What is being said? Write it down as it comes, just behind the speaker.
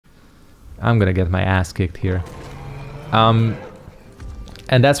I'm gonna get my ass kicked here. And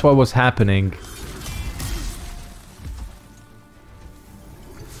that's what was happening.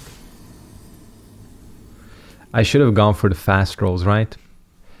 I should have gone for the fast rolls, right?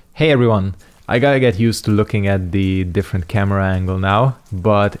 Hey everyone, I gotta get used to looking at the different camera angle now,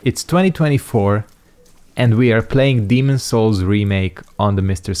 but it's 2024 and we are playing Demon's Souls Remake on the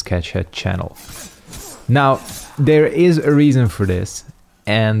MrSketchead channel. Now, there is a reason for this,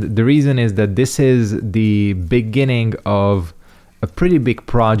 and the reason is that this is the beginning of a pretty big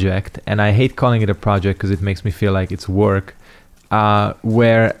project, and I hate calling it a project because it makes me feel like it's work,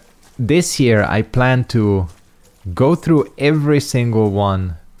 where this year I plan to go through every single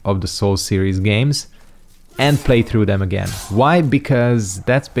one of the Souls series games and play through them again. Why? Because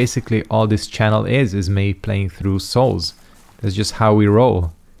that's basically all this channel is me playing through Souls. That's just how we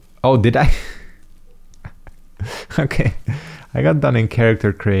roll. Oh, did I? Okay, I got done in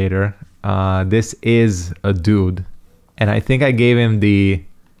character creator. This is a dude, and I think I gave him the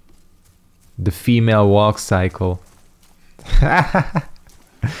female walk cycle.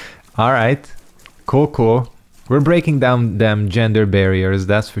 All right, cool. We're breaking down them gender barriers,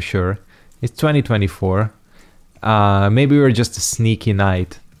 that's for sure. It's 2024. Maybe we're just a sneaky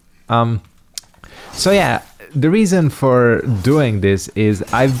knight. So yeah, the reason for doing this is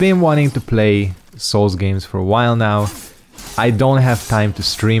I've been wanting to play Souls games for a while now. I don't have time to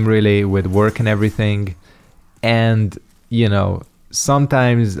stream really with work and everything. And, you know,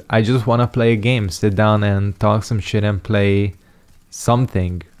 sometimes I just want to play a game, sit down and talk some shit and play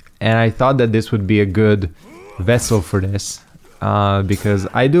something. And I thought that this would be a good vessel for this, because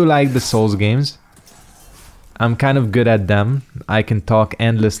I do like the Souls games. I'm kind of good at them. I can talk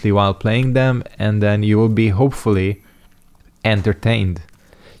endlessly while playing them, and then you will be hopefully entertained.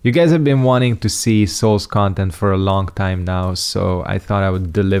 You guys have been wanting to see Souls content for a long time now, so I thought I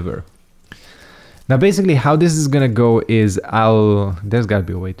would deliver. Now basically how this is gonna go is there's gotta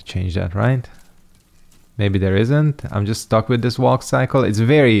be a way to change that, right? Maybe there isn't. I'm just stuck with this walk cycle.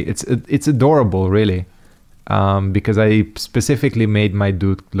 It's adorable really. Because I specifically made my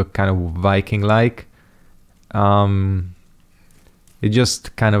dude look kind of Viking-like. It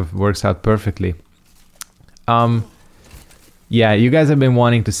just kind of works out perfectly. Yeah, you guys have been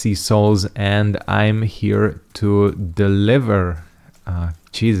wanting to see Souls, and I'm here to deliver.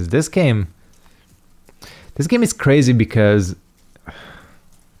 Jesus, this game is crazy because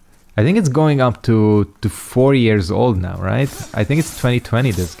I think it's going up to 4 years old now, right? I think it's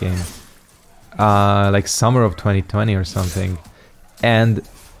 2020, this game. Like summer of 2020 or something. And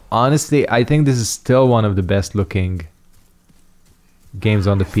honestly, I think this is still one of the best looking games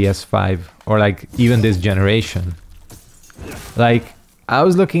on the PS5, or like even this generation. Like, I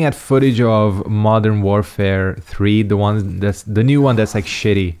was looking at footage of Modern Warfare 3, the new one that's like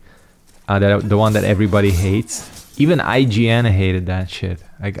shitty, the one that everybody hates. Even IGN hated that shit.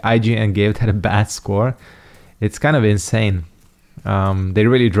 Like, IGN gave that a bad score. It's kind of insane. They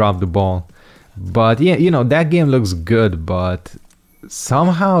really dropped the ball. But yeah, you know, that game looks good, but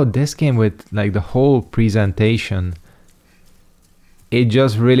somehow this game with like the whole presentation, it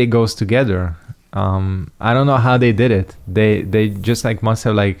just really goes together. I don't know how they did it. They just like must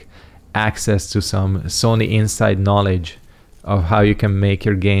have like access to some Sony inside knowledge of how you can make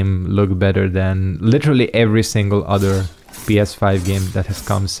your game look better than literally every single other PS5 game that has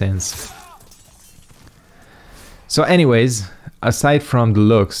come since. So anyways, aside from the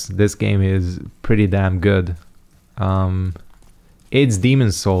looks, this game is pretty damn good. It's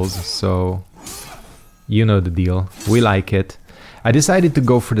Demon's Souls, so you know the deal. We like it. I decided to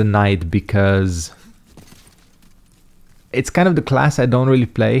go for the Knight because it's kind of the class I don't really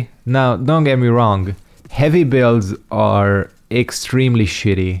play. Now, don't get me wrong, heavy builds are extremely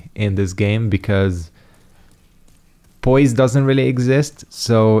shitty in this game because poise doesn't really exist.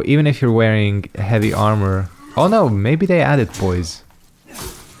 So even if you're wearing heavy armor... Oh no, maybe they added poise.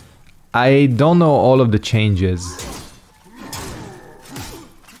 I don't know all of the changes,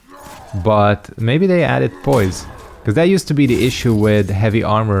 but maybe they added poise. Because that used to be the issue with heavy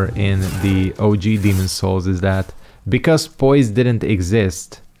armor in the OG Demon's Souls, is that because poise didn't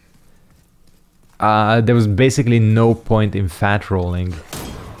exist, there was basically no point in fat rolling.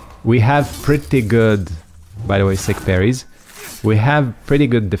 We have pretty good, by the way, sick parries. We have pretty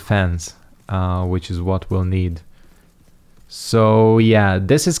good defense, which is what we'll need. So yeah,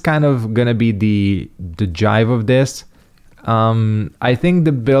 this is kind of gonna be the jive of this. I think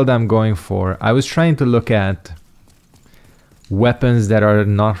the build I'm going for, I was trying to look at weapons that are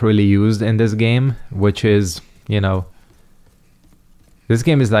not really used in this game, which is, you know, this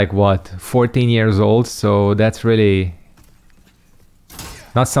game is like what, 14 years old, so that's really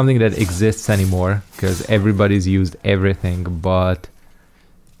Not something that exists anymore, because everybody's used everything, but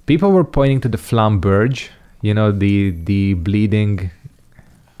people were pointing to the flamberge, you know, the bleeding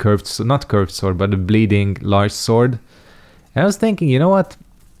curved, not curved sword, but the bleeding large sword. And I was thinking, you know what,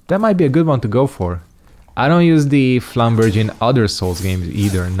 that might be a good one to go for. I don't use the flamberge in other Souls games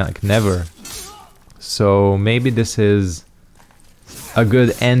either, like never. So maybe this is a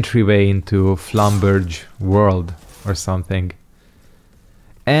good entryway into flamberge world or something.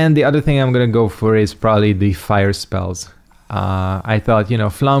 And the other thing I'm gonna go for is probably the fire spells. I thought, you know,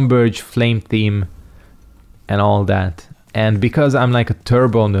 flamberge, flame theme, and all that. And because I'm like a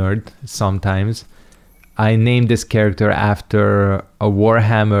turbo nerd sometimes, I named this character after a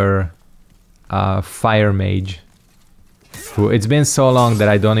Warhammer fire mage. Who, it's been so long that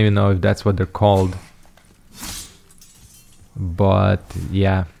I don't even know if that's what they're called. But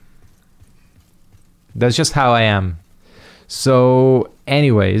yeah, that's just how I am. So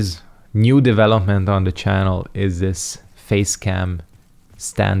anyways, new development on the channel is this face cam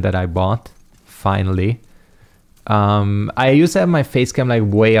stand that I bought, finally. I used to have my face cam like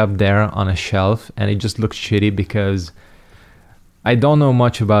way up there on a shelf, and it just looks shitty because I don't know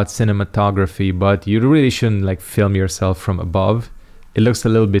much about cinematography, but you really shouldn't like film yourself from above. It looks a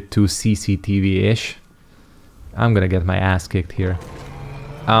little bit too CCTV-ish. I'm gonna get my ass kicked here.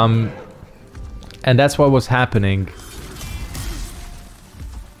 And that's what was happening.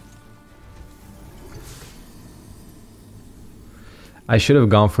 I should have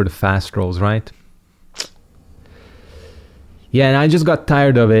gone for the fast rolls, right? Yeah, and I just got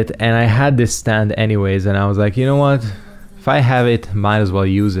tired of it, and I had this stand anyways, and I was like, you know what? If I have it, might as well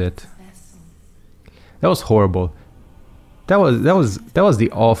use it. That was horrible. That was the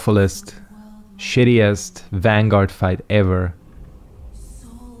awfulest, shittiest Vanguard fight ever.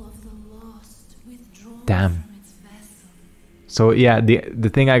 Damn. So yeah, the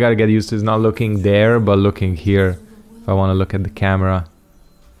thing I gotta get used to is not looking there, but looking here. If I want to look at the camera.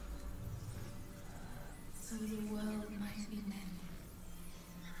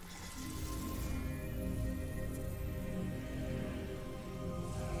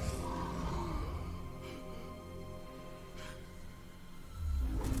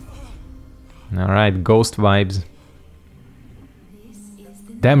 Alright, ghost vibes.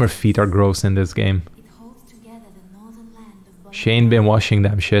 Damn, her feet are gross in this game. Shane been washing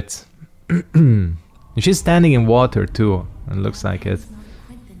them shits. And she's standing in water too, it looks like it.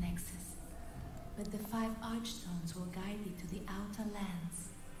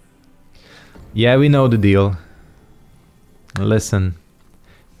 Yeah, we know the deal. Listen,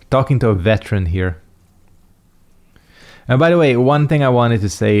 talking to a veteran here. And by the way, one thing I wanted to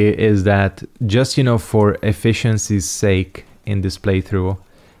say is that just, you know, for efficiency's sake in this playthrough,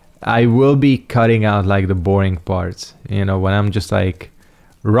 I will be cutting out like the boring parts, you know, when I'm just like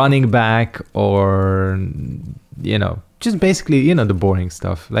running back or, you know, just basically, you know, the boring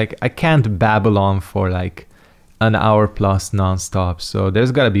stuff. Like, I can't babble on for like an hour plus non-stop, so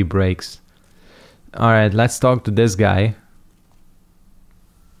there's gotta be breaks. Alright, let's talk to this guy.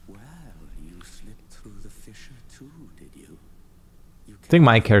 Well, you slipped through the fissure too, did you? I think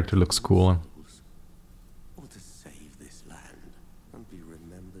my character looks cool. Or to save this land and be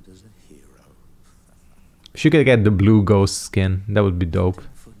remembered as a hero. She could get the blue ghost skin, that would be dope.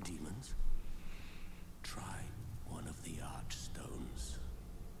 For demons, try one of the archstones.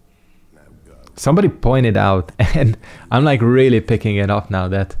 Now go. Somebody pointed out, and I'm like really picking it up now,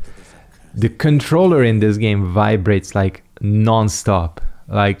 that the controller in this game vibrates like non-stop.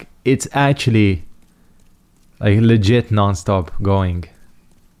 Like, it's actually like legit non-stop going.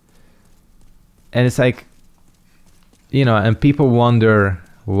 And it's like, you know, and people wonder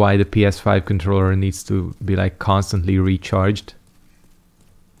why the PS5 controller needs to be like constantly recharged.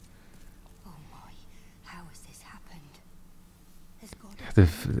 Oh my, how has this happened? Has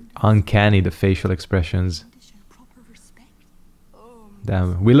God Uncanny, the facial expressions. show proper respect?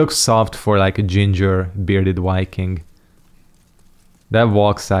 Damn, we look soft for like a ginger bearded Viking. That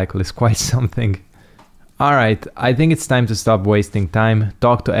walk cycle is quite something. Alright, I think it's time to stop wasting time,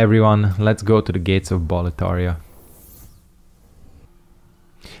 talk to everyone, let's go to the gates of Boletaria.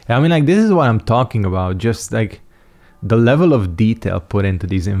 I mean, like, this is what I'm talking about, just like the level of detail put into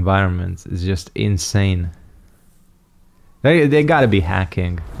these environments is just insane. They gotta be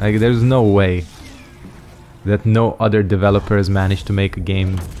hacking, like there's no way that no other developer has managed to make a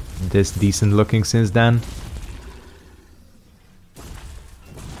game this decent looking since then.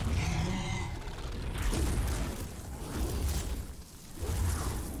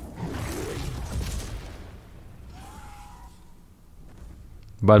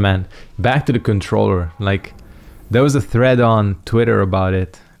 But man, back to the controller, like, There was a thread on Twitter about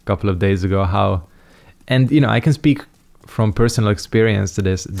it a couple of days ago, how, and you know, I can speak from personal experience to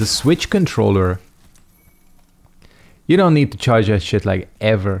this. The Switch controller, you don't need to charge that shit like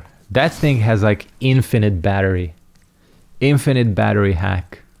ever. That thing has like infinite battery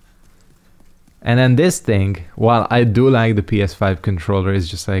hack. And then this thing, while I do like the PS5 controller, is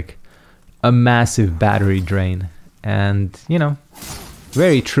just like a massive battery drain. And you know,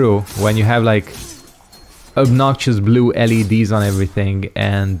 very true, when you have like obnoxious blue LEDs on everything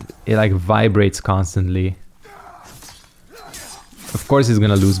and it like vibrates constantly, of course it's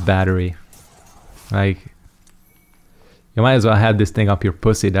gonna lose battery. Like, you might as well have this thing up your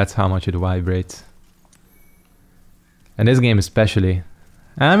pussy, that's how much it vibrates. And this game especially.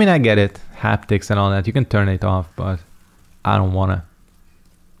 I mean, I get it, haptics and all that, you can turn it off, but I don't wanna.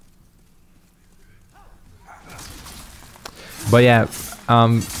 But yeah,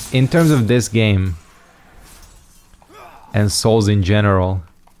 in terms of this game and Souls in general,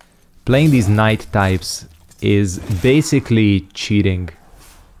 playing these knight types is basically cheating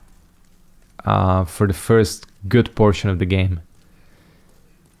for the first good portion of the game.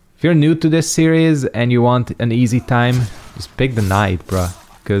 If you're new to this series and you want an easy time, just pick the knight, bruh,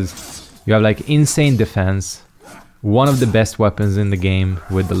 because you have like insane defense, one of the best weapons in the game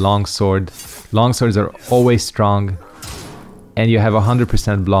with the longsword. Longswords are always strong, and you have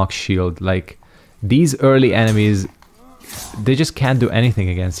 100% block shield. Like, these early enemies, they just can't do anything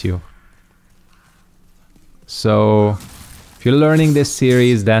against you. So if you're learning this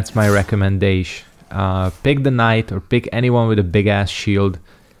series, that's my recommendation. Pick the knight or pick anyone with a big ass shield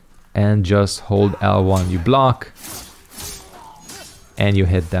and just hold L1. You block and you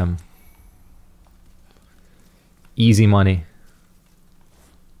hit them. Easy money.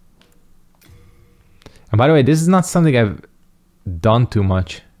 And by the way, this is not something I've done too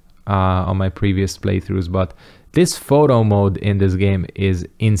much on my previous playthroughs, but this photo mode in this game is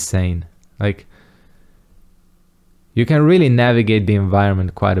insane. Like, you can really navigate the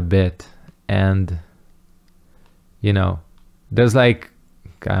environment quite a bit, and you know, there's like,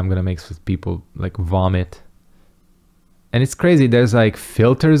 I'm gonna make people like vomit, and it's crazy, there's like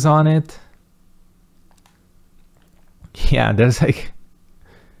filters on it. Yeah, there's like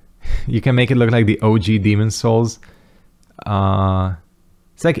you can make it look like the OG Demon Souls.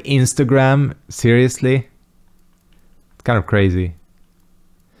 It's like Instagram, seriously. It's kind of crazy.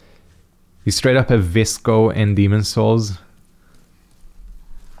 You straight up have Visco and Demon Souls.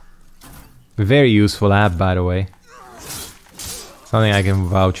 Very useful app, by the way. Something I can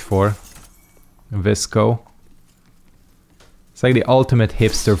vouch for. Visco. It's like the ultimate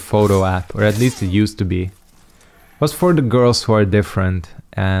hipster photo app, or at least it used to be. It was for the girls who are different,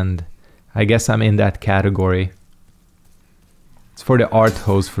 and I guess I'm in that category. It's for the art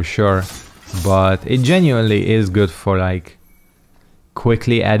host for sure, but it genuinely is good for like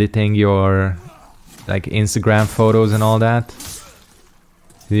quickly editing your like Instagram photos and all that.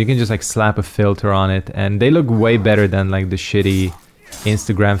 You can just like slap a filter on it and they look way better than like the shitty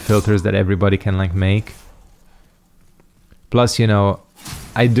Instagram filters that everybody can like make. Plus, you know,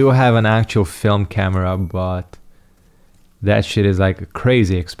 I do have an actual film camera, but that shit is like a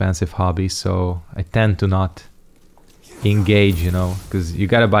crazy expensive hobby, so I tend to not engage, you know, because you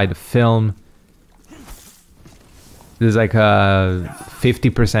gotta buy the film. There's like a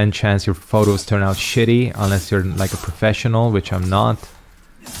 50% chance your photos turn out shitty unless you're like a professional, which I'm not.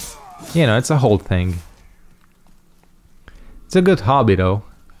 You know, it's a whole thing. It's a good hobby though.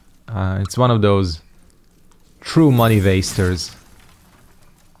 It's one of those true money wasters.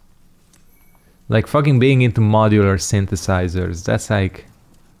 Like fucking being into modular synthesizers. That's like,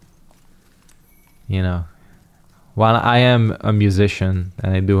 you know, while I am a musician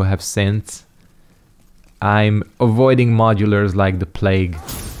and I do have synths, I'm avoiding modulars like the plague.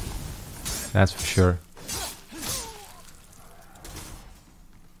 That's for sure.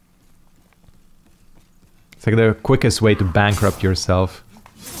 It's like the quickest way to bankrupt yourself.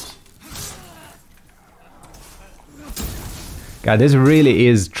 God, this really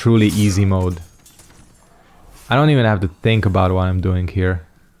is truly easy mode. I don't even have to think about what I'm doing here.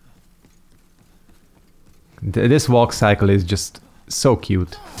 This walk cycle is just so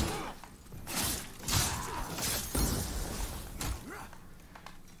cute.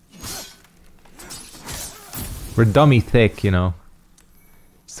 We're dummy thick, you know.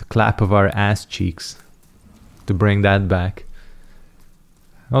 It's a clap of our ass cheeks to bring that back.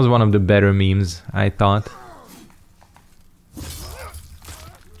 That was one of the better memes, I thought.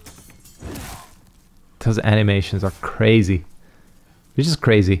 Those animations are crazy. It's just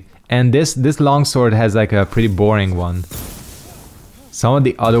crazy. And this longsword has like a pretty boring one. Some of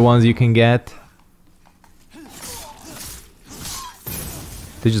the other ones you can get,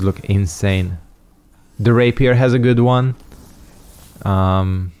 They just look insane. The rapier has a good one.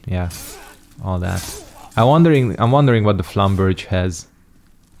 Yeah, all that. I'm wondering what the Flumberge has.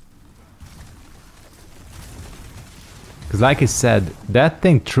 Because like I said, that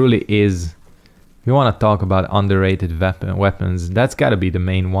thing truly is... If you want to talk about underrated weapons, that's gotta be the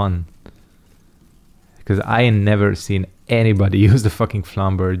main one. Because I ain't never seen anybody use the fucking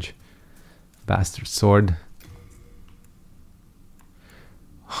Flumberge. Bastard sword.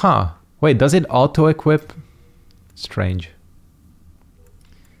 Huh. Wait, does it auto-equip? Strange.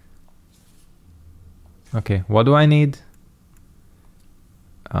 Okay, what do I need?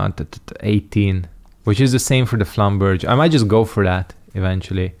 18. Which is the same for the Flumberge. I might just go for that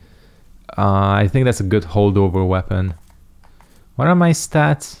eventually. I think that's a good holdover weapon. What are my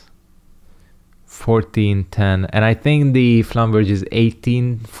stats? 14, 10. And I think the Flumberge is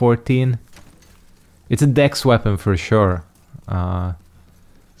 18, 14. It's a dex weapon for sure.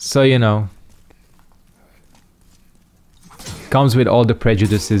 So, you know. Comes with all the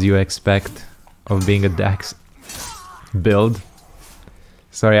prejudices you expect of being a dex build.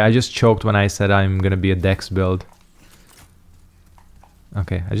 Sorry, I just choked when I said I'm gonna be a dex build.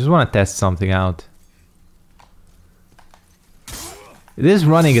 Okay, I just want to test something out. This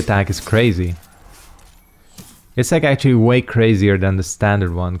running attack is crazy. It's like actually way crazier than the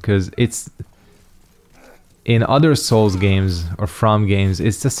standard one, because it's... In other Souls games or From games,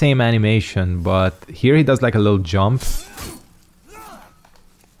 it's the same animation, but here he does like a little jump.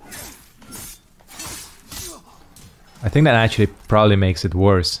 I think that actually probably makes it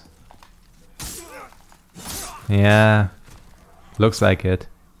worse. Yeah, looks like it.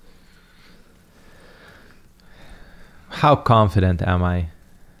 How confident am I?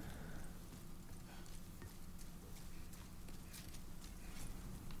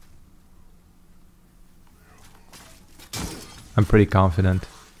 I'm pretty confident.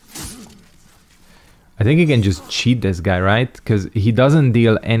 I think you can just cheat this guy, right? Because he doesn't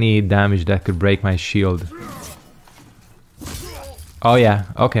deal any damage that could break my shield. Oh yeah,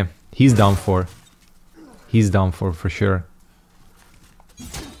 okay. He's down for. He's down for sure.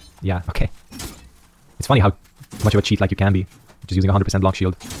 Yeah, okay. It's funny how much of a cheat like you can be. Just using 100% block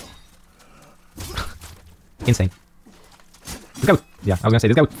shield. Insane. This guy would, yeah, I was gonna say,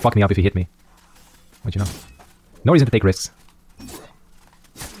 this guy would fuck me up if he hit me. But you know. No reason to take risks.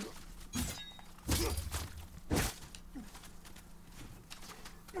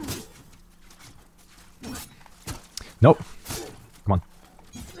 Nope. Come on.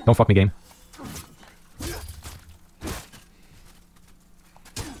 Don't fuck me, game.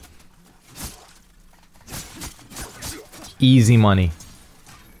 Easy money.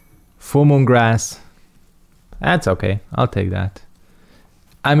 Full moon grass. That's okay. I'll take that.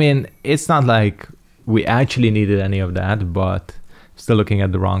 I mean, it's not like we actually needed any of that, but still looking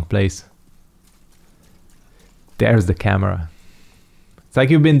at the wrong place. There's the camera. It's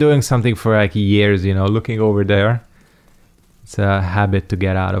like you've been doing something for like years, you know, looking over there. It's a habit to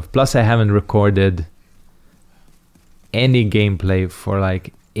get out of. Plus, I haven't recorded any gameplay for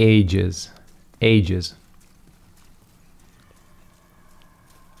like ages. Ages.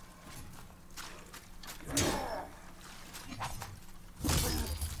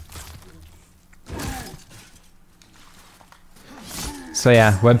 So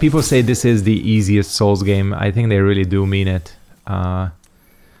yeah, when people say this is the easiest Souls game, I think they really do mean it.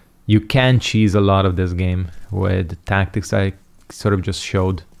 You can cheese a lot of this game with the tactics I sort of just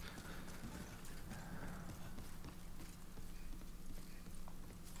showed.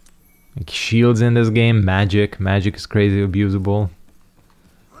 Like shields in this game, magic. Magic is crazy abusable.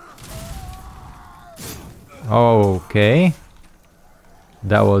 Okay.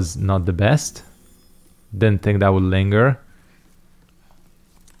 That was not the best. Didn't think that would linger.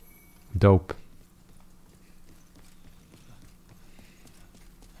 Dope.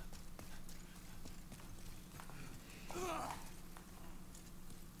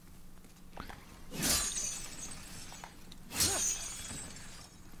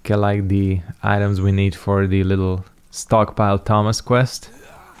 Get like the items we need for the little stockpile Thomas quest.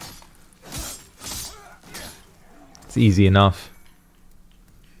 It's easy enough.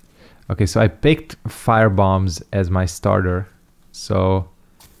 Okay, so I picked fire bombs as my starter. So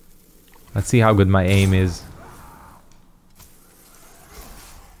let's see how good my aim is.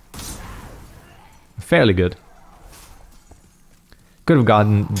 Fairly good. Could have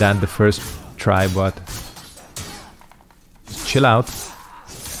gotten that the first try, but just chill out.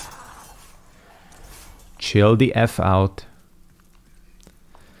 Chill the F out.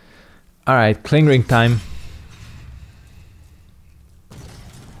 Alright, cling ring time.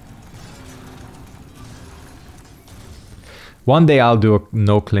 One day I'll do a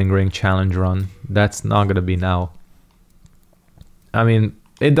no cling ring challenge run. That's not gonna be now. I mean,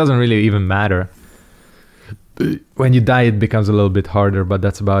 it doesn't really even matter. When you die, it becomes a little bit harder, but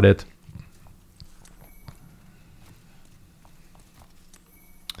that's about it.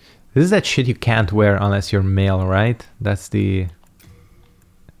 This is that shit you can't wear unless you're male, right? That's the...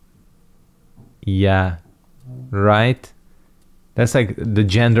 Yeah. Right? That's like the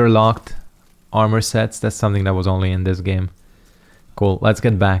gender-locked armor sets. That's something that was only in this game. Cool, let's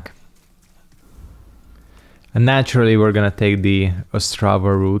get back. And naturally we're gonna take the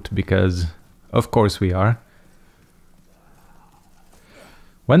Ostrava route because of course we are.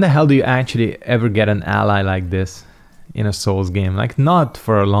 When the hell do you actually ever get an ally like this in a Souls game? Like, not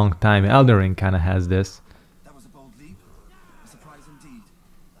for a long time. Elden Ring kind of has this. That was a bold leap. A surprise indeed.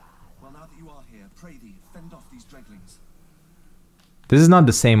 Well, now that you are here, pray thee, fend off these dreglings. This is not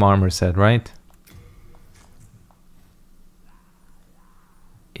the same armor set, right?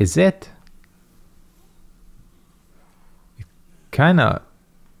 Is it? Kinda...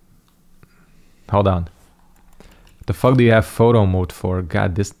 Hold on. What the fuck do you have photo mode for?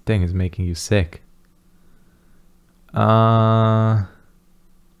 God, this thing is making you sick. How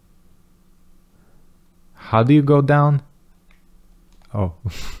do you go down? Oh,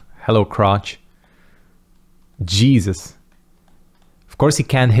 hello crotch. Jesus. Of course he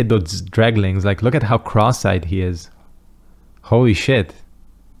can't hit those draglings. Like, look at how cross-eyed he is. Holy shit.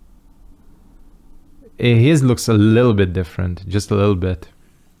 His looks a little bit different, just a little bit.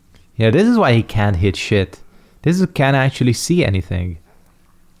 Yeah, this is why he can't hit shit. This is can't actually see anything.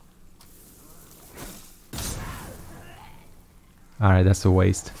 Alright, that's a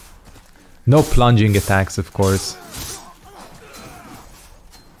waste. No plunging attacks, of course.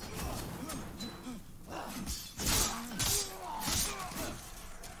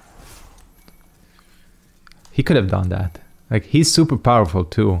 He could have done that. Like, he's super powerful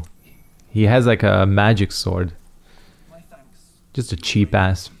too. He has like a magic sword. Just a cheap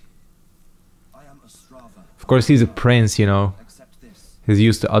ass. Of course he's a prince, you know. He's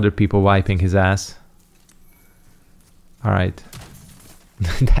used to other people wiping his ass. Alright.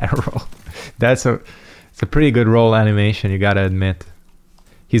 That roll. It's a pretty good roll animation, you gotta admit.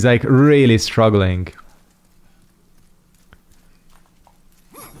 He's like really struggling.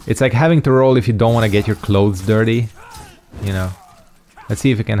 It's like having to roll if you don't want to get your clothes dirty. You know. Let's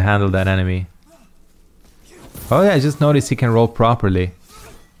see if he can handle that enemy. Oh yeah, I just noticed he can roll properly.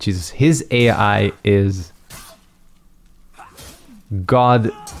 Jesus, his AI is god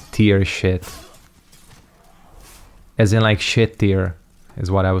tier shit. As in like shit tier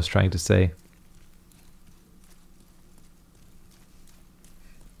is what I was trying to say.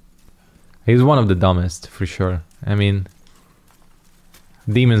 He's one of the dumbest for sure. I mean,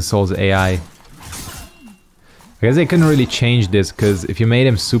 Demon Souls AI. I guess they couldn't really change this because if you made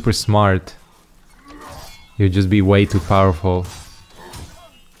him super smart, he'd just be way too powerful.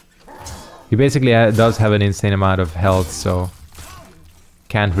 He basically does have an insane amount of health, so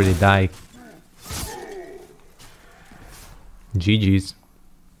can't really die. GG's.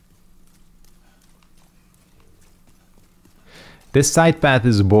 This side path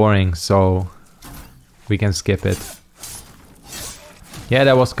is boring, so we can skip it. Yeah,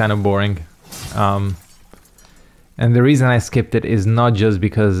 that was kind of boring. And the reason I skipped it is not just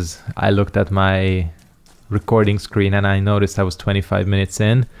because I looked at my recording screen and I noticed I was 25 minutes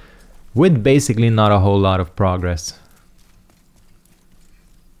in, with basically not a whole lot of progress.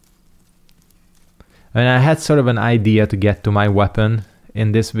 And I had sort of an idea to get to my weapon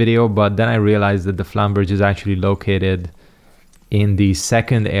in this video, but then I realized that the Flamberge is actually located in the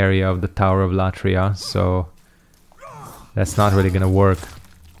second area of the Tower of Latria, so that's not really gonna work.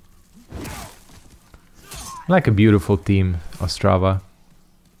 Like a beautiful team, Ostrava.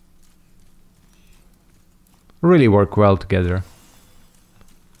 Really work well together.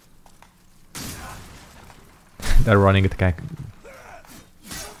 That running attack.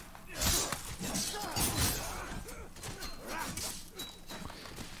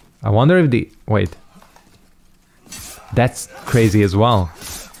 I wonder if the... Wait. That's crazy as well.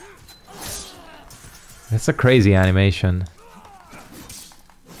 That's a crazy animation.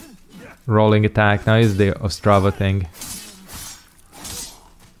 Rolling attack. Now is the Ostrava thing.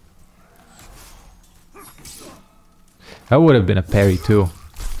 That would have been a parry too.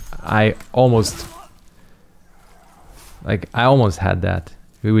 I almost had that.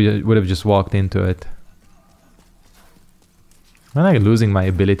 We would have just walked into it. I'm like losing my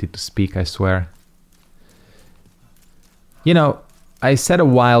ability to speak, I swear. You know, I said a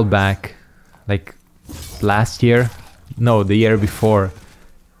while back, like last year, no, the year before,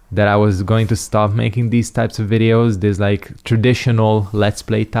 that I was going to stop making these types of videos, these like traditional Let's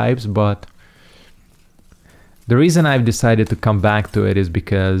Play types, but the reason I've decided to come back to it is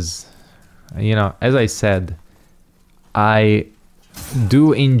because, you know, as I said, I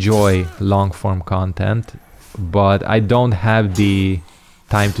do enjoy long form content, but I don't have the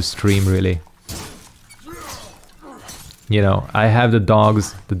time to stream really. You know, I have the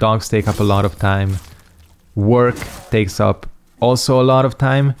dogs take up a lot of time. Work takes up also a lot of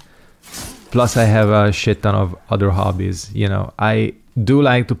time. Plus I have a shit ton of other hobbies, you know. I do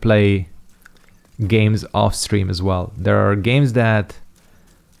like to play games off stream as well. There are games that...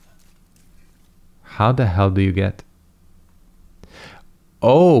 How the hell do you get...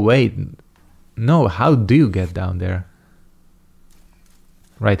 Oh, wait. No, how do you get down there?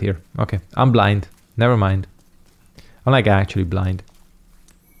 Right here. Okay, I'm blind. Never mind. I'm like actually blind.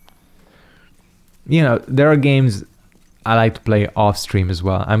 You know, there are games I like to play off stream as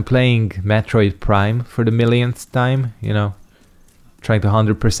well. I'm playing Metroid Prime for the millionth time, you know. Trying to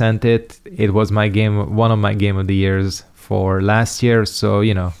 100% it. It was my game, one of my game of the years for last year, so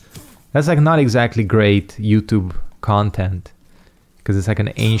you know. That's like not exactly great YouTube content. Because it's like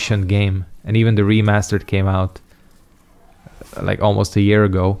an ancient game. And even the remastered came out like almost a year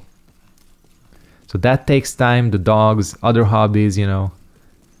ago. So that takes time, the dogs, other hobbies, you know.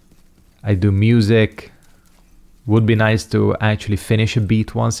 I do music. Would be nice to actually finish a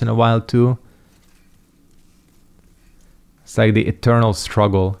beat once in a while too. It's like the eternal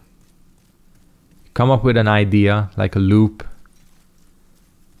struggle. Come up with an idea, like a loop.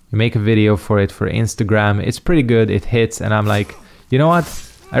 You make a video for it for Instagram. It's pretty good, it hits, and I'm like, you know what?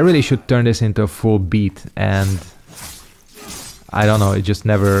 I really should turn this into a full beat, and I don't know, it just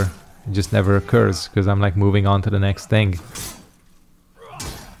never occurs because I'm like moving on to the next thing.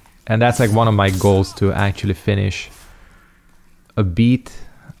 And that's like one of my goals, to actually finish a beat.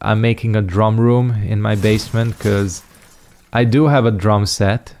 I'm making a drum room in my basement because I do have a drum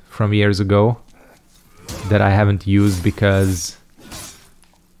set from years ago that I haven't used because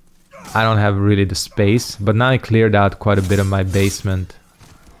I don't have really the space, but now I cleared out quite a bit of my basement.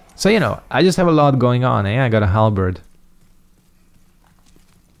 So, you know, I just have a lot going on, eh? I got a halberd.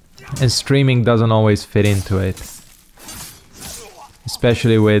 And streaming doesn't always fit into it.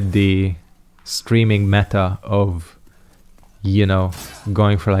 Especially with the streaming meta of, you know,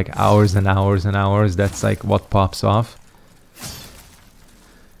 going for like hours and hours and hours. That's like what pops off.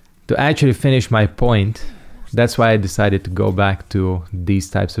 To actually finish my point, that's why I decided to go back to these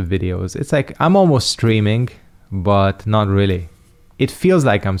types of videos. It's like I'm almost streaming, but not really. It feels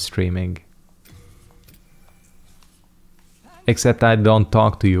like I'm streaming. Except I don't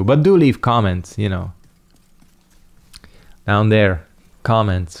talk to you, but do leave comments, you know. Down there,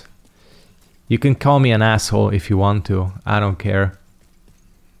 comments. You can call me an asshole if you want to. I don't care.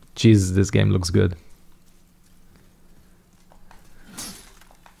 Jesus, this game looks good.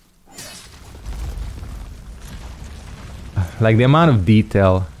 Like the amount of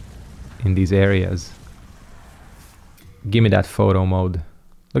detail in these areas. Give me that photo mode.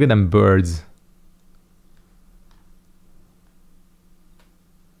 Look at them birds.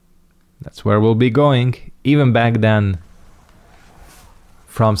 That's where we'll be going. Even back then,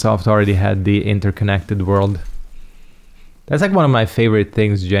 FromSoft already had the interconnected world. That's like one of my favorite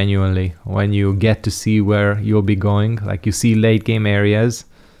things, genuinely, when you get to see where you'll be going. Like you see late game areas.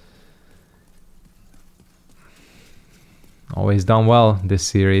 Always done well, this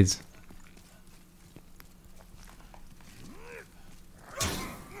series.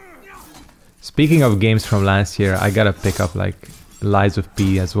 Speaking of games from last year, I gotta pick up like Lies of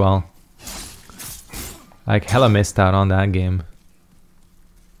P as well. Like hella missed out on that game.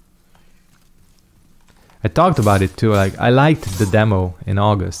 I talked about it too, like I liked the demo in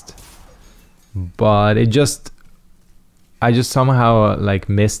August. But I just somehow like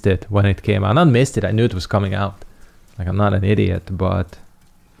missed it when it came out. Not missed it, I knew it was coming out. Like I'm not an idiot, but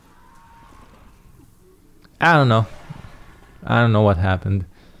I don't know. I don't know what happened.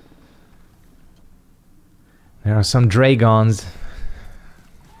 There are some dragons.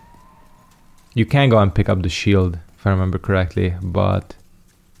 You can go and pick up the shield, if I remember correctly, but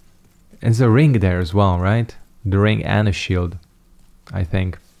there's a ring there as well, right? The ring and a shield, I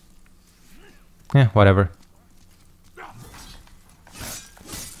think. Yeah, whatever.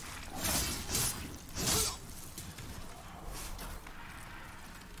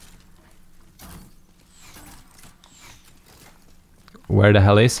 Where the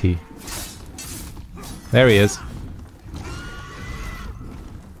hell is he? There he is.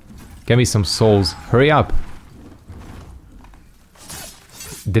 Give me some souls. Hurry up.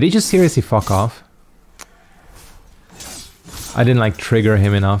 Did he just seriously fuck off? I didn't like trigger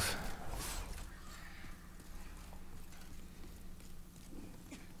him enough.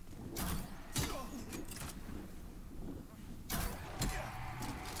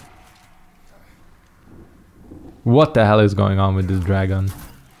 What the hell is going on with this dragon?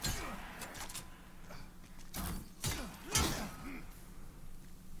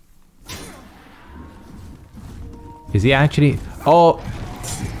 Is he actually... Oh!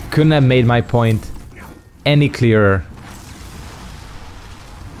 Couldn't have made my point any clearer.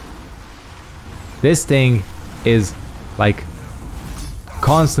 This thing is like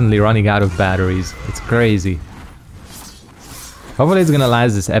constantly running out of batteries. It's crazy. Hopefully it's gonna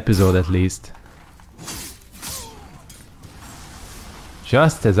last this episode at least.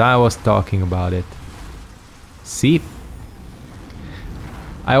 Just as I was talking about it. See?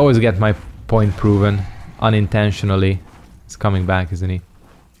 I always get my point proven unintentionally. It's coming back, isn't he?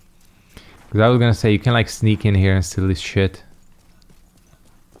 Because I was gonna say you can like sneak in here and steal this shit.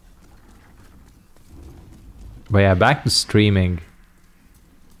 But yeah, back to streaming.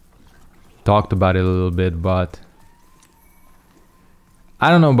 Talked about it a little bit, but I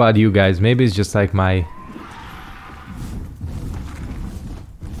don't know about you guys. Maybe it's just like my,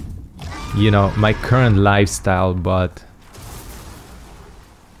 you know, my current lifestyle, but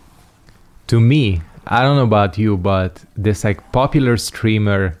to me, I don't know about you, but this like popular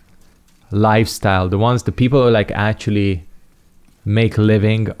streamer lifestyle, the people who like actually make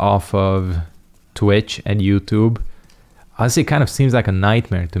living off of Twitch and YouTube, honestly kind of seems like a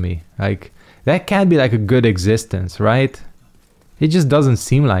nightmare to me. Like that can't be like a good existence, right? It just doesn't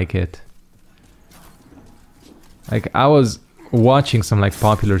seem like it. Like I was watching some like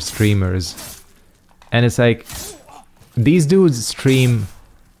popular streamers and it's like these dudes stream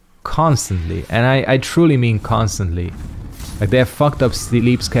constantly, and I truly mean constantly. Like they have fucked up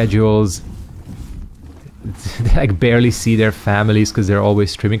sleep schedules. They like barely see their families because they're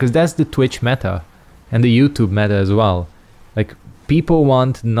always streaming, because that's the Twitch meta and the YouTube meta as well. Like people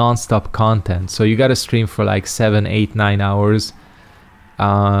want non-stop content, so you gotta stream for like 7, 8, 9 hours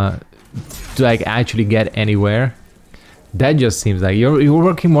to like actually get anywhere. That just seems like you're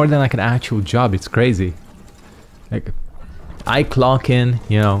working more than like an actual job. It's crazy. Like I clock in,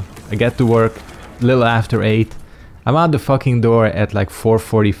 you know, I get to work a little after 8. I'm out the fucking door at like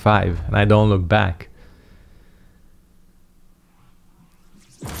 4:45 and I don't look back.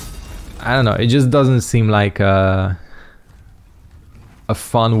 I don't know, it just doesn't seem like a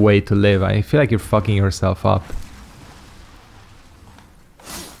fun way to live. I feel like you're fucking yourself up.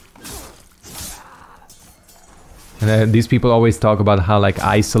 And these people always talk about how like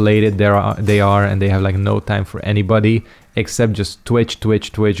isolated they are and they have like no time for anybody except just Twitch,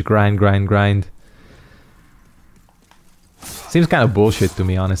 grind, grind, grind. Seems kind of bullshit to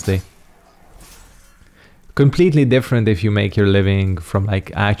me, honestly. Completely different if you make your living from like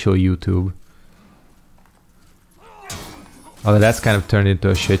actual YouTube. Although that's kind of turned into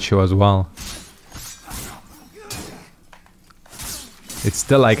a shit show as well. It's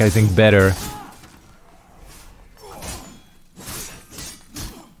still like, I think, better.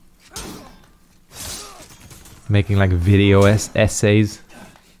 Making like video essays.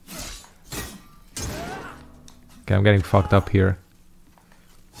 Okay, I'm getting fucked up here.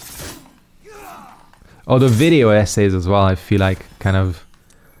 Oh, the video essays as well, I feel like kind of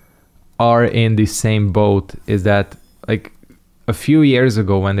are in the same boat. Is that like a few years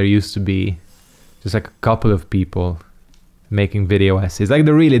ago when there used to be just like a couple of people making video essays, like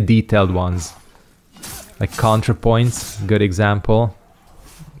the really detailed ones, like ContraPoints, good example.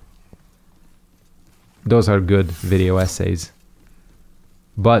 Those are good video essays.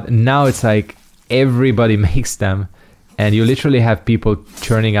 But now it's like everybody makes them, and you literally have people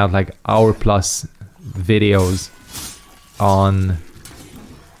churning out like hour-plus videos on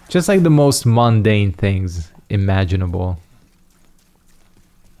just like the most mundane things imaginable.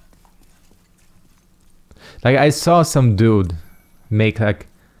 Like I saw some dude make like,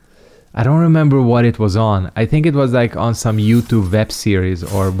 I don't remember what it was on. I think it was like on some YouTube web series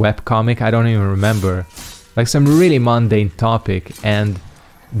or webcomic, I don't even remember. Like some really mundane topic, and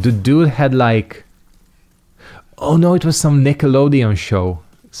the dude had like, oh no, it was some Nickelodeon show.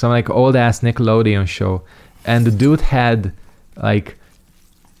 Some like old ass Nickelodeon show. And the dude had like,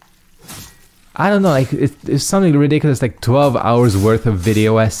 I don't know, like it's something ridiculous, like 12 hours worth of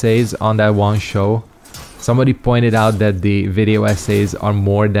video essays on that one show. Somebody pointed out that the video essays are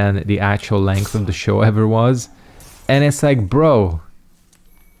more than the actual length of the show ever was. And it's like, bro,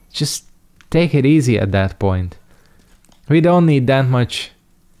 just take it easy at that point. We don't need that much,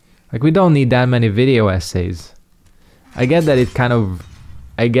 like we don't need that many video essays. I get that it kind of,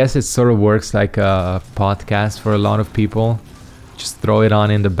 I guess it sort of works like a podcast for a lot of people. just throw it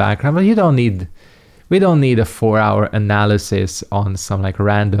on in the background, but we don't need a 4-hour analysis on some like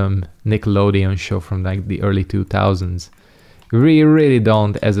random Nickelodeon show from like the early 2000s. We really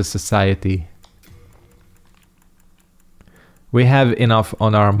don't as a society. We have enough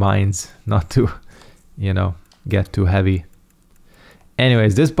on our minds not to, you know, get too heavy.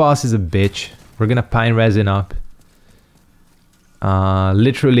 Anyways, this boss is a bitch. We're gonna pine resin up.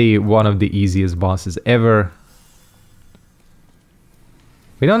 Literally one of the easiest bosses ever.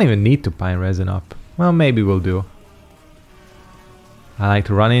 We don't even need to pine resin up. Well, maybe we'll do. I like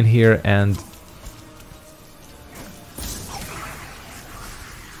to run in here and...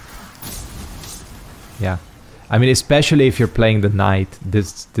 yeah. I mean, especially if you're playing the knight,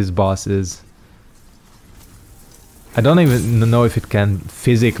 this boss is... I don't even know if it can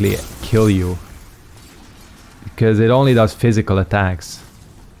physically kill you. Because it only does physical attacks.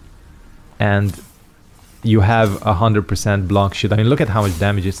 And you have 100% block shield. I mean, look at how much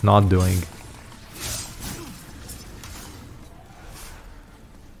damage it's not doing.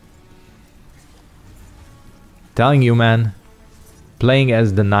 Telling you, man, playing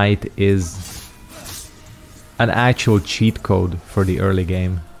as the knight is an actual cheat code for the early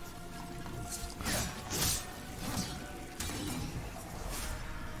game.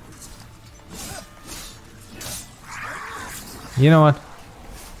 You know what?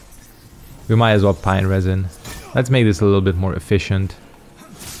 We might as well pine resin. Let's make this a little bit more efficient.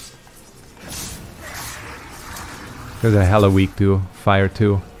 Because they're hella weak to fire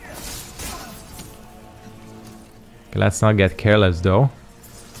too. Okay, let's not get careless though.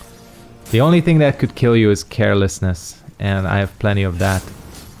 The only thing that could kill you is carelessness, and I have plenty of that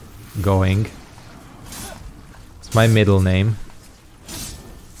going. It's my middle name.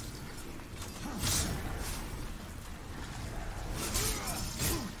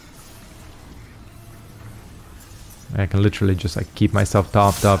 I can literally just like keep myself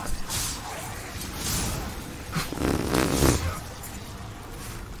topped up.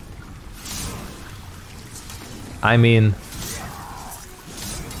 I mean,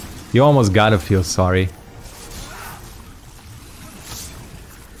 you almost gotta feel sorry.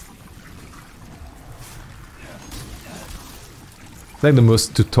 It's like the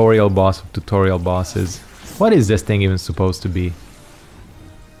most tutorial boss of tutorial bosses. What is this thing even supposed to be?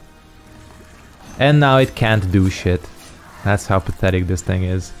 And now it can't do shit. That's how pathetic this thing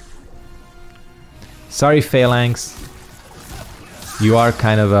is. Sorry, Phalanx. You are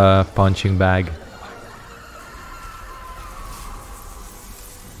kind of a punching bag.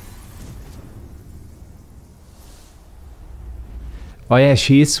 Oh yeah,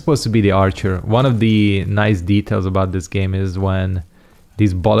 she is supposed to be the archer. One of the nice details about this game is when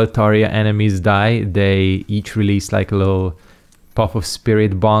these Boletaria enemies die, they each release like a little puff of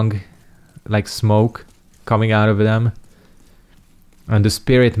spirit bong, like smoke coming out of them. And the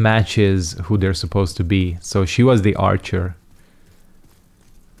spirit matches who they're supposed to be. So she was the archer.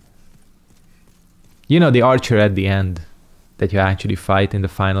 You know, the archer at the end that you actually fight in the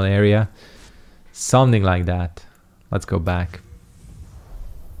final area. Something like that. Let's go back.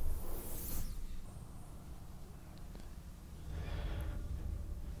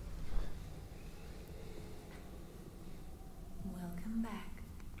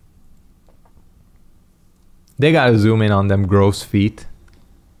 They gotta zoom in on them gross feet.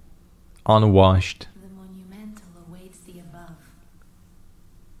 Unwashed. The monumental awaits the above.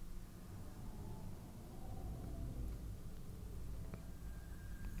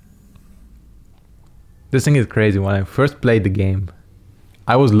 This thing is crazy. When I first played the game,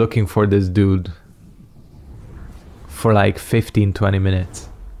 I was looking for this dude for like 15-20 minutes.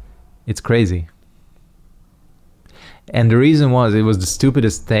 It's crazy. And the reason was, it was the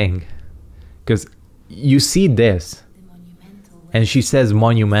stupidest thing. Because you see this, and she says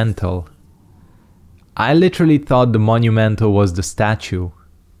monumental. I literally thought the monumental was the statue.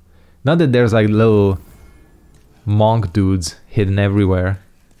 Not that there's like little monk dudes hidden everywhere.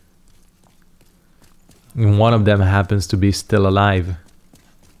 And one of them happens to be still alive.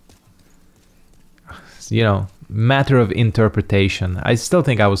 You know, matter of interpretation. I still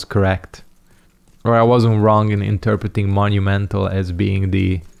think I was correct. Or I wasn't wrong in interpreting monumental as being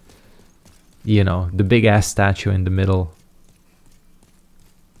the, you know, the big ass statue in the middle.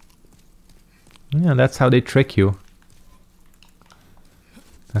 Yeah, that's how they trick you.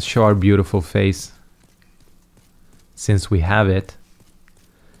 Let's show our beautiful face, since we have it.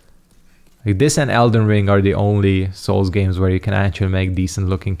 Like this and Elden Ring are the only Souls games where you can actually make decent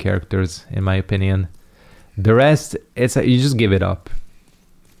looking characters, in my opinion. The rest, it's you just give it up.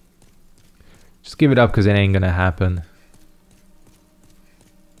 Just give it up because it ain't gonna happen.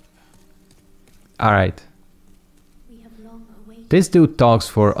 Alright. We have long awaited This dude talks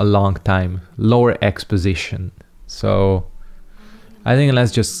for a long time. Lower exposition. So I think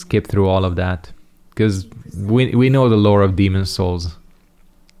let's just skip through all of that. Because we know the lore of Demon Souls.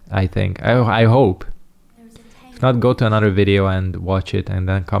 I think. I hope. If not, go to another video and watch it and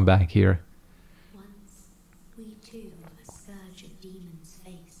then come back here. Once we too a scourge of demons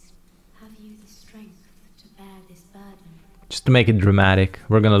faced. Have you the strength to bear this burden? Just to make it dramatic,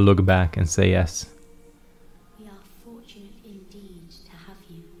 we're gonna look back and say yes. We are fortunate indeed to have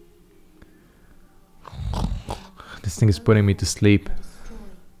you. This thing is putting me to sleep. Destroy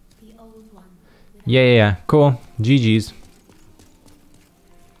the old one. Yeah. Cool. GG's.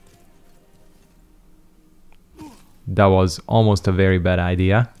 That was almost a very bad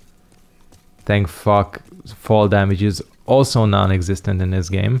idea. Thank fuck, fall damage is also non-existent in this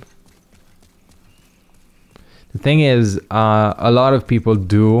game. The thing is, a lot of people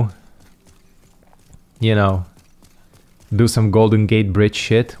do, you know, do some Golden Gate Bridge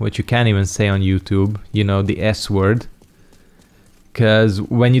shit, which you can't even say on YouTube, you know, the S word. Because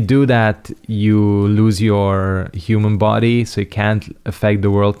when you do that, you lose your human body, so you can't affect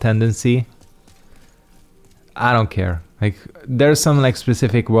the world tendency. I don't care. Like, there's some like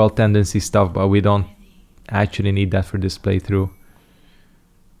specific world tendency stuff, but we don't actually need that for this playthrough.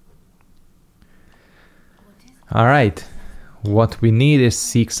 Alright, what we need is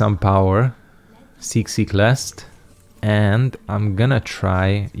seek some power, seek lest, and I'm gonna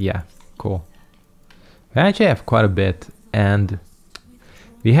try, yeah, cool. We actually have quite a bit, and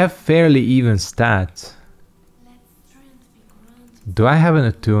we have fairly even stats. Do I have an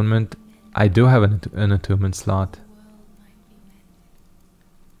attunement? I do have an attunement slot.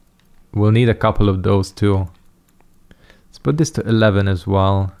 We'll need a couple of those too. Let's put this to 11 as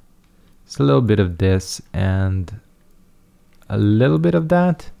well. Just a little bit of this and a little bit of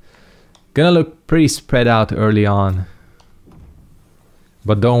that. Gonna look pretty spread out early on.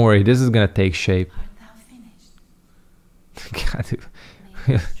 But don't worry, this is gonna take shape.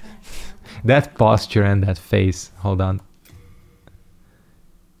 God, that posture and that face. Hold on.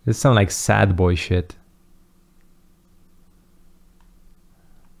 This sounds like sad boy shit.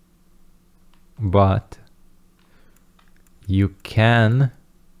 But you can.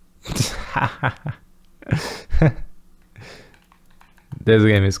 This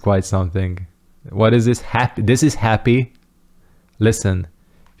game is quite something. What is this? Happy? This is happy. Listen,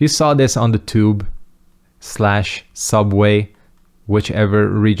 if you saw this on the tube / subway, whichever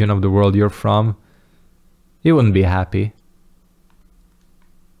region of the world you're from, you wouldn't be happy.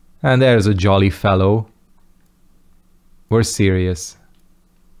 And there's a jolly fellow. We're serious.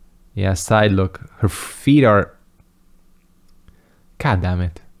 Yeah, side look. Her feet are... God damn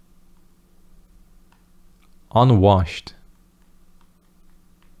it. Unwashed.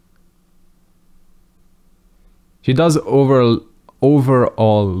 She does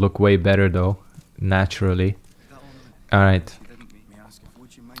overall look way better though, naturally. Alright.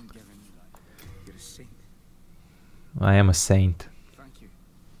 I am a saint.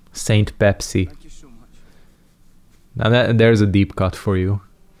 Saint Pepsi. Now there's a deep cut for you.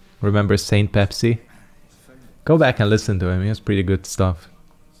 Remember Saint Pepsi? Go back and listen to him, he has pretty good stuff.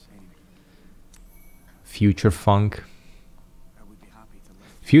 Future Funk.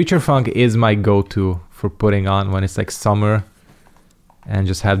 Future Funk is my go-to for putting on when it's like summer and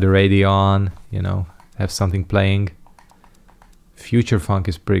just have the radio on, you know, have something playing. Future Funk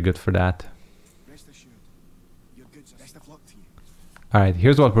is pretty good for that. Alright,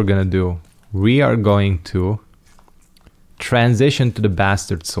 here's what we're gonna do. We are going to transition to the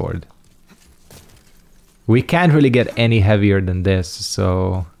Bastard Sword. We can't really get any heavier than this,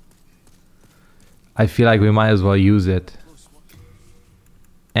 so I feel like we might as well use it.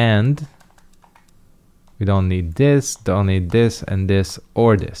 And we don't need this, and this,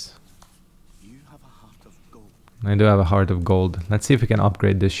 or this. I do have a heart of gold. Let's see if we can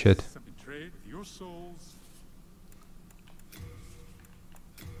upgrade this shit.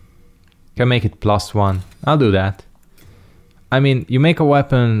 Can make it +1. I'll do that. I mean, you make a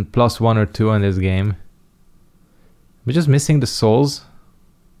weapon +1 or 2 in this game. We're just missing the souls.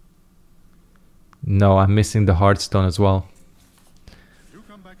 No, I'm missing the heartstone as well.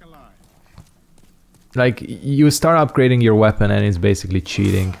 Like, you start upgrading your weapon and it's basically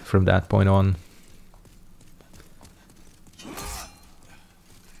cheating from that point on.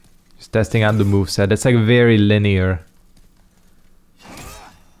 Just testing out the moveset. It's like very linear.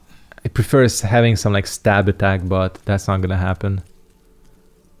 It prefers having some like stab attack, but that's not gonna happen.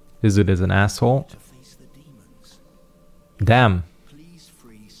 This dude is an asshole. Damn. Please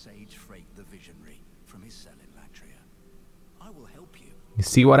free Sage Frake the Visionary from his cell in Latria. I will help you. You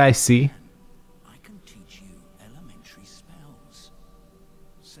see what I see? I can teach you elementary spells.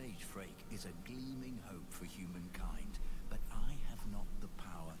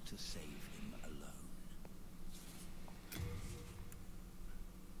 to save him alone.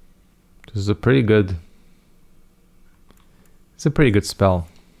 This is a pretty good... It's a pretty good spell.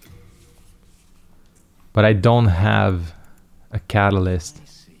 But I don't have a catalyst.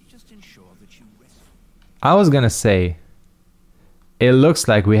 Just ensure that you rest. I was gonna say, it looks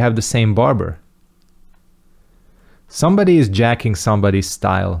like we have the same barber. Somebody is jacking somebody's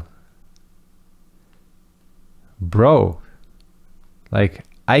style. Bro, like,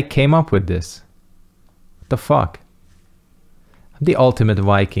 I came up with this. What the fuck? I'm the ultimate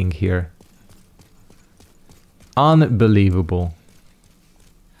Viking here. Unbelievable.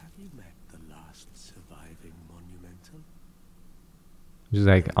 Have you met the last surviving monumental? Just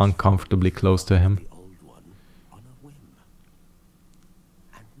like uncomfortably close to him. The old one on a whim.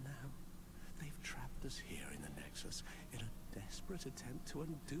 And now they've trapped us here in the Nexus in a desperate attempt to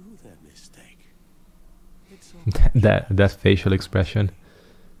undo their mistake. It's all that facial expression.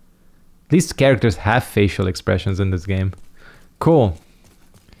 These characters have facial expressions in this game. Cool.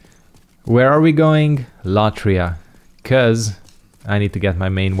 Where are we going? Latria. Cause I need to get my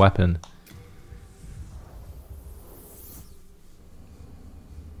main weapon.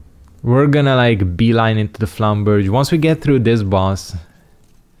 We're gonna like beeline into the Flamberge. Once we get through this boss,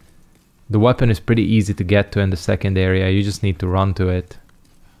 the weapon is pretty easy to get to in the second area. You just need to run to it.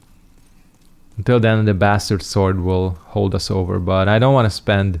 Until then, the bastard sword will hold us over, but I don't want to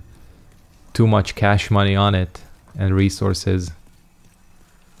spend too much cash money on it and resources.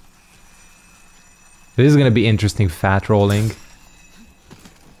 This is gonna be interesting fat rolling.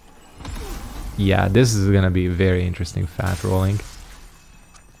 Yeah, this is gonna be very interesting fat rolling.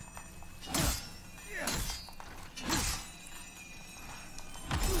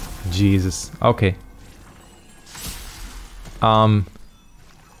 Jesus. Okay.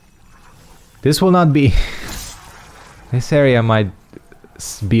 This will not be... This area might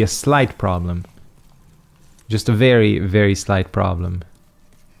be a slight problem. Just a very, very slight problem.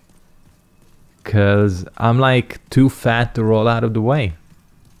 Cause I'm like too fat to roll out of the way.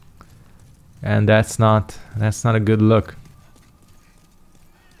 And that's not a good look.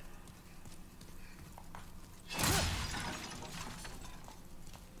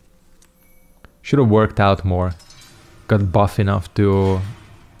 Should have worked out more. Got buff enough to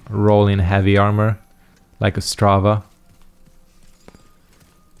roll in heavy armor, like Ostrava.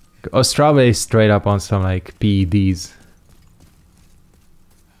 Ostrava is straight up on some like PEDs.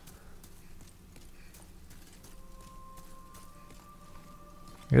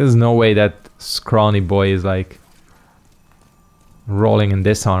 There's no way that scrawny boy is like rolling in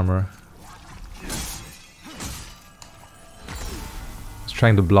this armor. Just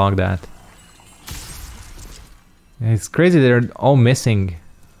trying to block that. It's crazy they're all missing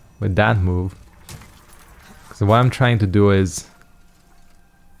with that move. So what I'm trying to do is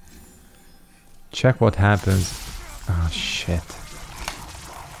check what happens. Oh shit.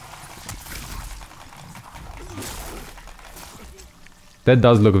 That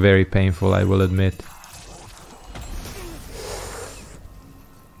does look very painful, I will admit.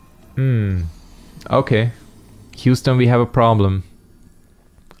 Okay. Houston, we have a problem.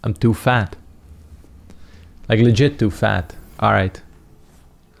 I'm too fat. Like legit too fat. Alright.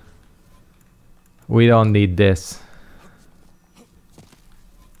 We don't need this.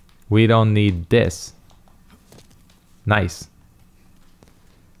 We don't need this. Nice.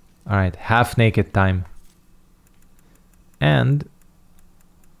 Alright, half naked time. And...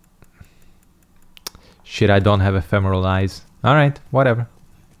 Shit, I don't have ephemeral eyes. Alright, whatever.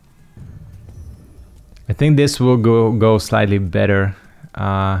 I think this will go slightly better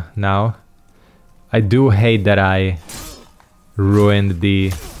now. I do hate that I ruined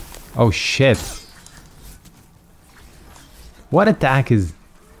the... Oh shit. What attack is...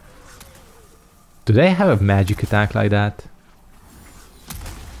 Do they have a magic attack like that?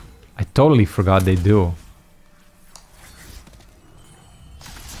 I totally forgot they do.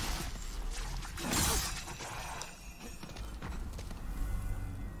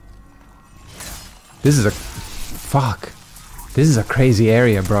 This is a... Fuck. This is a crazy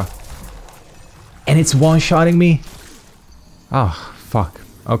area, bro. And it's one-shotting me? Oh, fuck.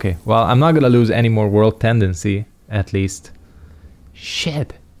 Okay, well, I'm not gonna lose any more world tendency, at least.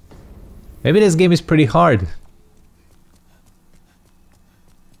 Shit. Maybe this game is pretty hard.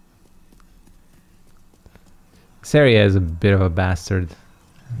 This area is a bit of a bastard.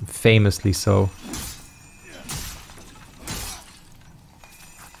 Famously so.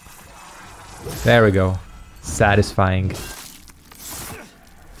 There we go. Satisfying.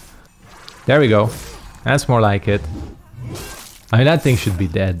 There we go. That's more like it. I mean, that thing should be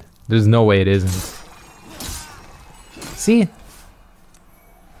dead. There's no way it isn't. See?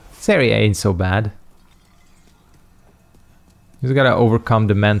 This area ain't so bad. You just gotta overcome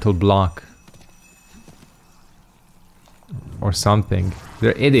the mental block. Or something.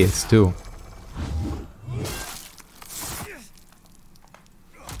 They're idiots too.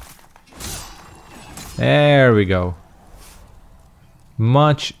 There we go.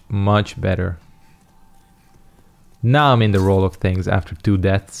 Much, much better. Now I'm in the roll of things after 2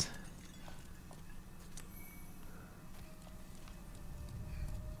 deaths.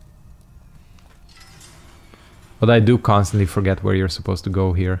 But I do constantly forget where you're supposed to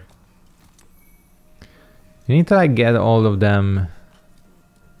go here. You need to like get all of them.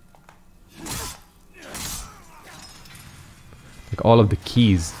 Like all of the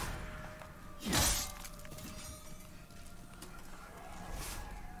keys.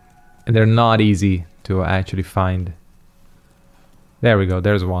 And they're not easy to actually find. There we go,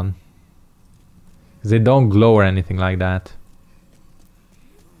 there's one. 'Cause they don't glow or anything like that.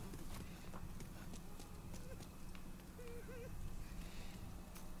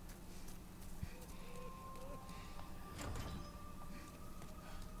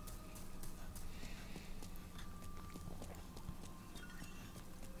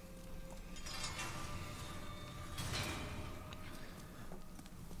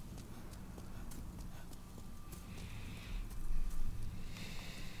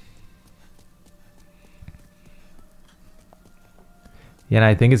 Yeah, and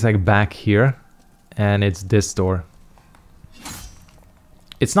I think it's like back here, and it's this door.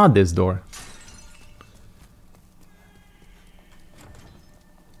 It's not this door.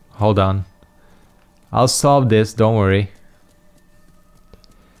 Hold on. I'll solve this, don't worry.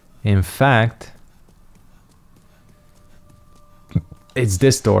 In fact, it's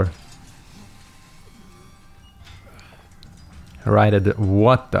this door. Right at the...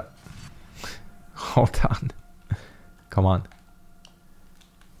 What the... Hold on. Come on.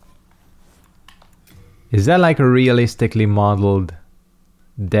 Is that like a realistically modeled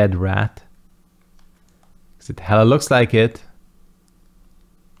dead rat? 'Cause it hella looks like it.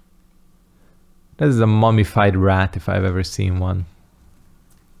 This is a mummified rat if I've ever seen one.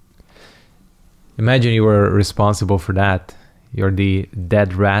 Imagine you were responsible for that. You're the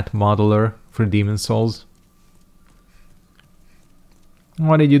dead rat modeler for Demon Souls.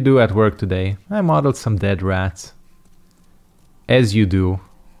 What did you do at work today? I modeled some dead rats. As you do.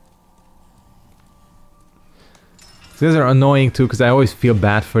 These are annoying too, because I always feel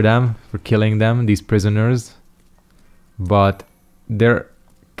bad for them, for killing them, these prisoners. But they're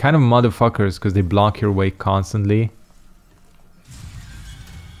kind of motherfuckers, because they block your way constantly.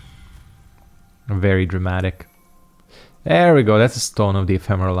 Very dramatic. There we go, that's a Stone of the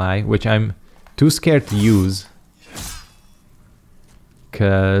Ephemeral Eye, which I'm too scared to use.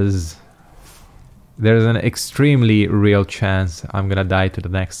 Because there's an extremely real chance I'm gonna die to the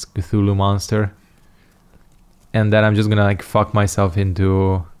next Cthulhu monster. And then I'm just gonna like fuck myself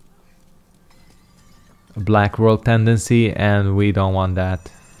into a black world tendency, and we don't want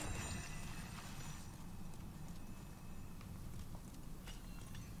that.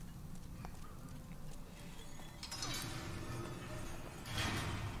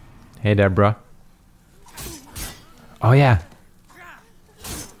 Hey there, bruh. Oh yeah.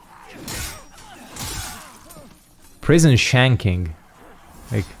 Prison shanking.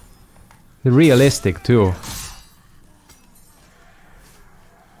 Like, realistic too.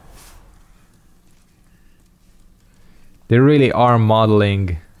 They really are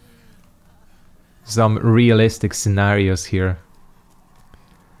modeling some realistic scenarios here.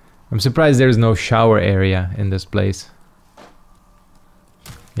 I'm surprised there's no shower area in this place.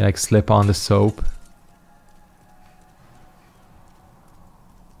 You like slip on the soap.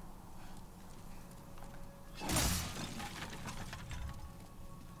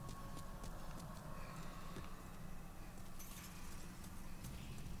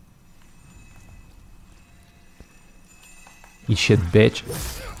 Eat shit, bitch.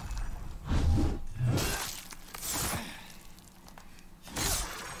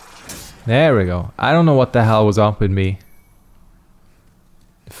 There we go. I don't know what the hell was up with me.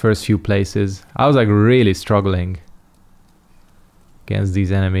 The first few places. I was like really struggling against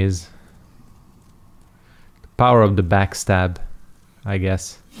these enemies. The power of the backstab, I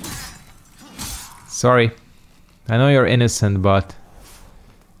guess. Sorry. I know you're innocent, but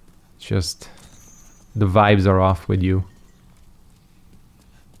just the vibes are off with you.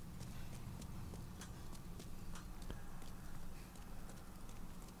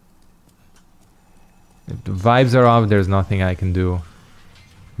 If the vibes are off, there's nothing I can do.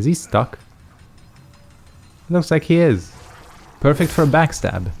 Is he stuck? Looks like he is. Perfect for a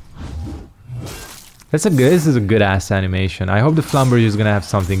backstab. That's a good. This is a good ass animation. I hope the Flumberger is gonna have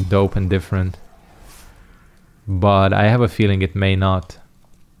something dope and different, but I have a feeling it may not.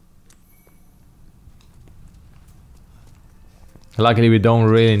 Luckily, we don't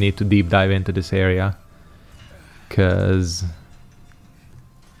really need to deep dive into this area, because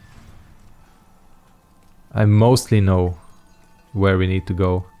I mostly know where we need to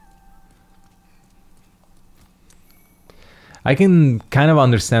go. I can kind of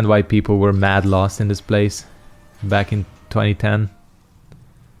understand why people were mad lost in this place back in 2010.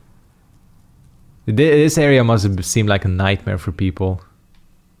 This area must have seemed like a nightmare for people.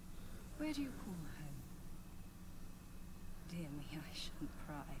 Where do you call home? Dear me, I shouldn't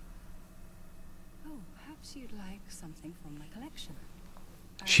pry. Oh, perhaps you'd like something from my collection.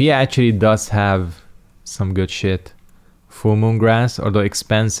 She actually does have some good shit. Full moon grass, although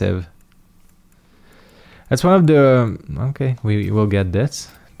expensive. That's one of the... Okay, we will get this.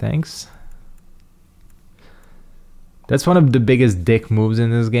 Thanks. That's one of the biggest dick moves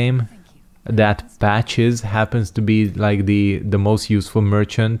in this game. That Patches happens to be like the most useful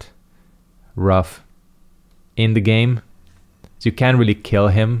merchant. Rough. In the game. So you can't really kill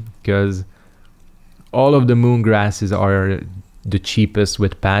him, because all of the moon grasses are the cheapest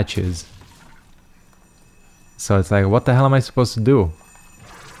with Patches. So it's like, what the hell am I supposed to do?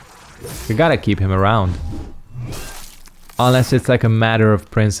 You gotta keep him around. Unless it's like a matter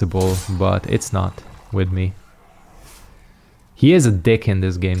of principle, but it's not with me. He is a dick in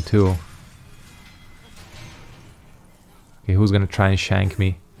this game too. Okay, who's gonna try and shank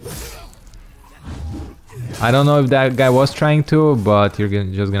me? I don't know if that guy was trying to, but you're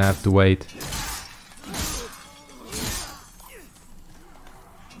just gonna have to wait.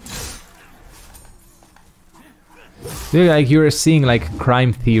 Dude, like you're seeing like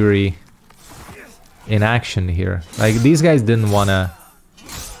crime theory in action here. Like these guys didn't wanna...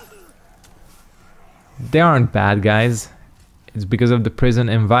 They aren't bad guys. It's because of the prison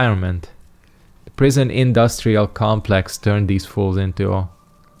environment. The prison industrial complex turned these fools into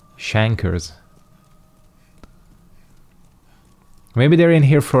shankers. Maybe they're in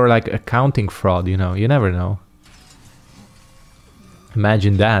here for like accounting fraud, you know, you never know.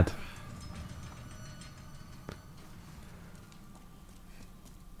 Imagine that.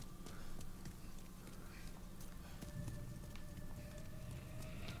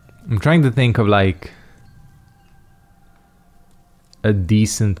 I'm trying to think of like a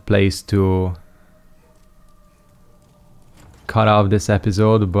decent place to cut off this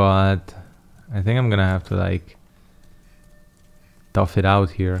episode, but I think I'm gonna have to like tough it out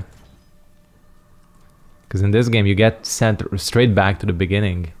here, because in this game you get sent straight back to the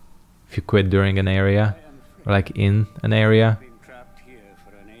beginning if you quit during an area or like in an area. Been trapped here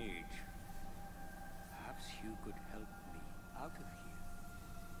for an age. Perhaps you could help me out of here.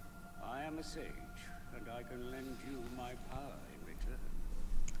 I am a sage, and I can lend you my power in return.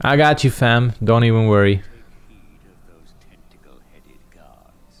 I got you, fam. Don't even worry. Take heed of those tentacle-headed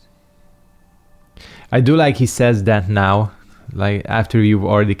guards. I do like he says that now, like after you've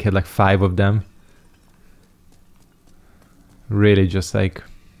already killed like 5 of them. Really just like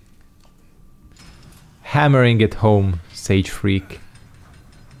hammering it home, Sage Freak.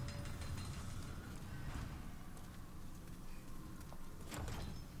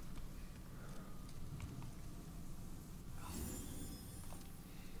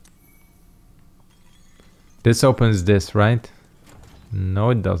 This opens this, right? No,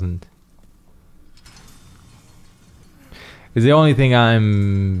 it doesn't. It's the only thing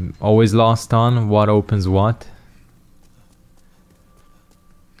I'm always lost on, what opens what.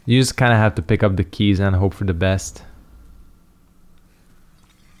 You just kind of have to pick up the keys and hope for the best.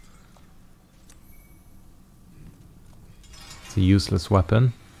 It's a useless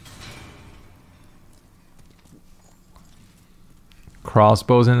weapon.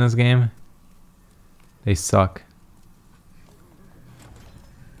 Crossbows in this game, they suck.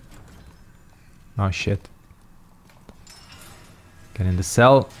 Oh shit. Get in the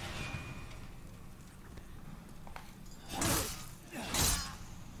cell.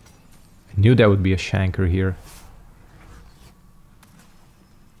 I knew there would be a shanker here.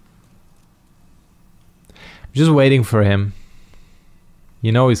 I'm just waiting for him.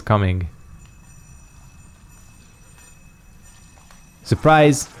 You know he's coming.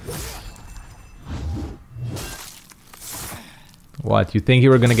 Surprise! What, you think you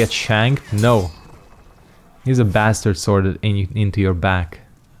were gonna get shanked? No. He's a bastard sword into your back.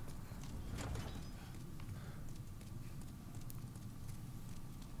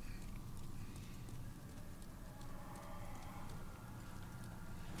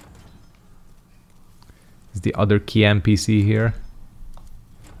 Is the other key NPC here?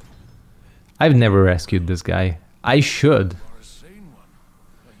 I've never rescued this guy. I should. You are a sane one.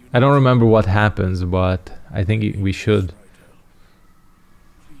 But you I don't remember what happens, but I think we should. try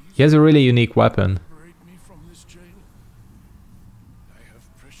to. He has a really unique weapon. Liberate me from this jail. I have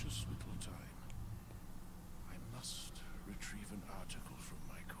precious little time. I must retrieve an article from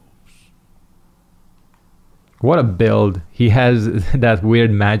my corpse. What a build. He has that weird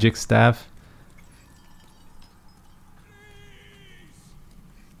magic staff.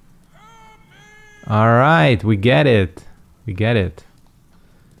 Alright, we get it. We get it.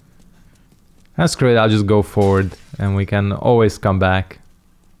 That's great, I'll just go forward and we can always come back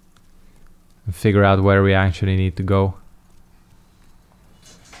and figure out where we actually need to go.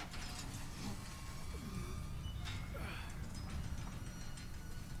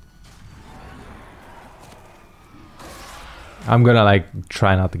 I'm gonna like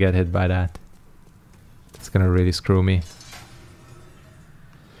try not to get hit by that. It's gonna really screw me.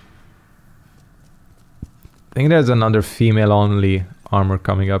 I think there's another female only armor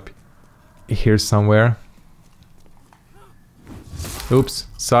coming up here somewhere. Oops,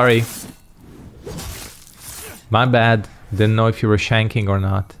 sorry. My bad. Didn't know if you were shanking or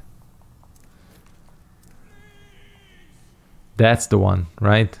not. That's the one,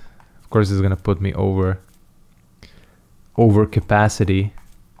 right? Of course it's gonna put me over capacity.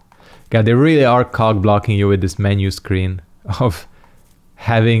 God, they really are cog blocking you with this menu screen of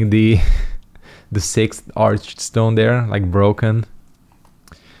having the the 6th arched stone there, like broken.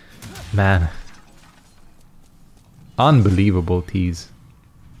 Man. Unbelievable tease.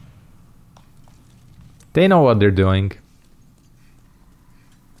 They know what they're doing.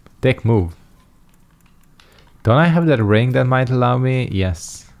 Dick move. Don't I have that ring that might allow me?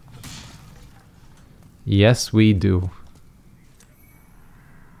 Yes. Yes, we do.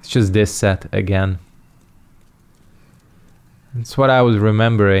 It's just this set again. That's what I was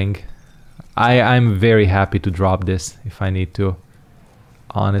remembering. I'm very happy to drop this if I need to,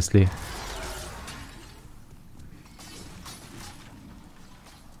 honestly.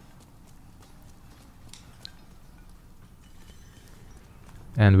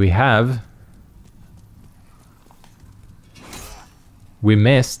 And we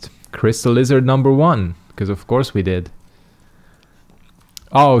missed Crystal Lizard number 1, because of course we did.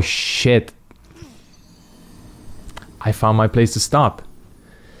 Oh shit. I found my place to stop.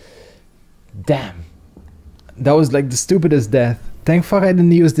 Damn. That was like the stupidest death. Thank fuck I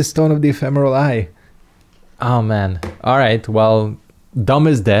didn't use the Stone of the Ephemeral Eye. Oh man. Alright, well, dumb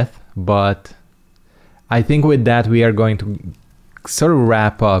as death, but I think with that we are going to sort of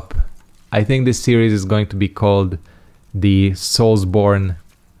wrap up. I think this series is going to be called the Soulsborne.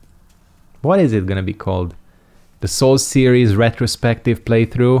 What is it gonna be called? The Souls series retrospective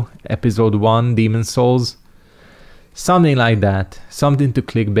playthrough, episode 1, Demon Souls. Something like that. Something to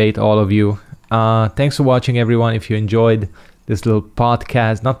clickbait all of you. Thanks for watching, everyone. If you enjoyed this little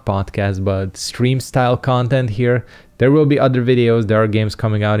podcast, not podcast, but stream style content here, there will be other videos. There are games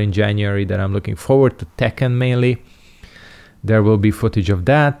coming out in January that I'm looking forward to, Tekken mainly. There will be footage of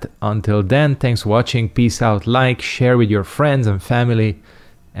that. Until then, thanks for watching. Peace out. Like, share with your friends and family.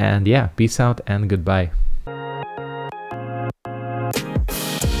 And yeah, peace out and goodbye.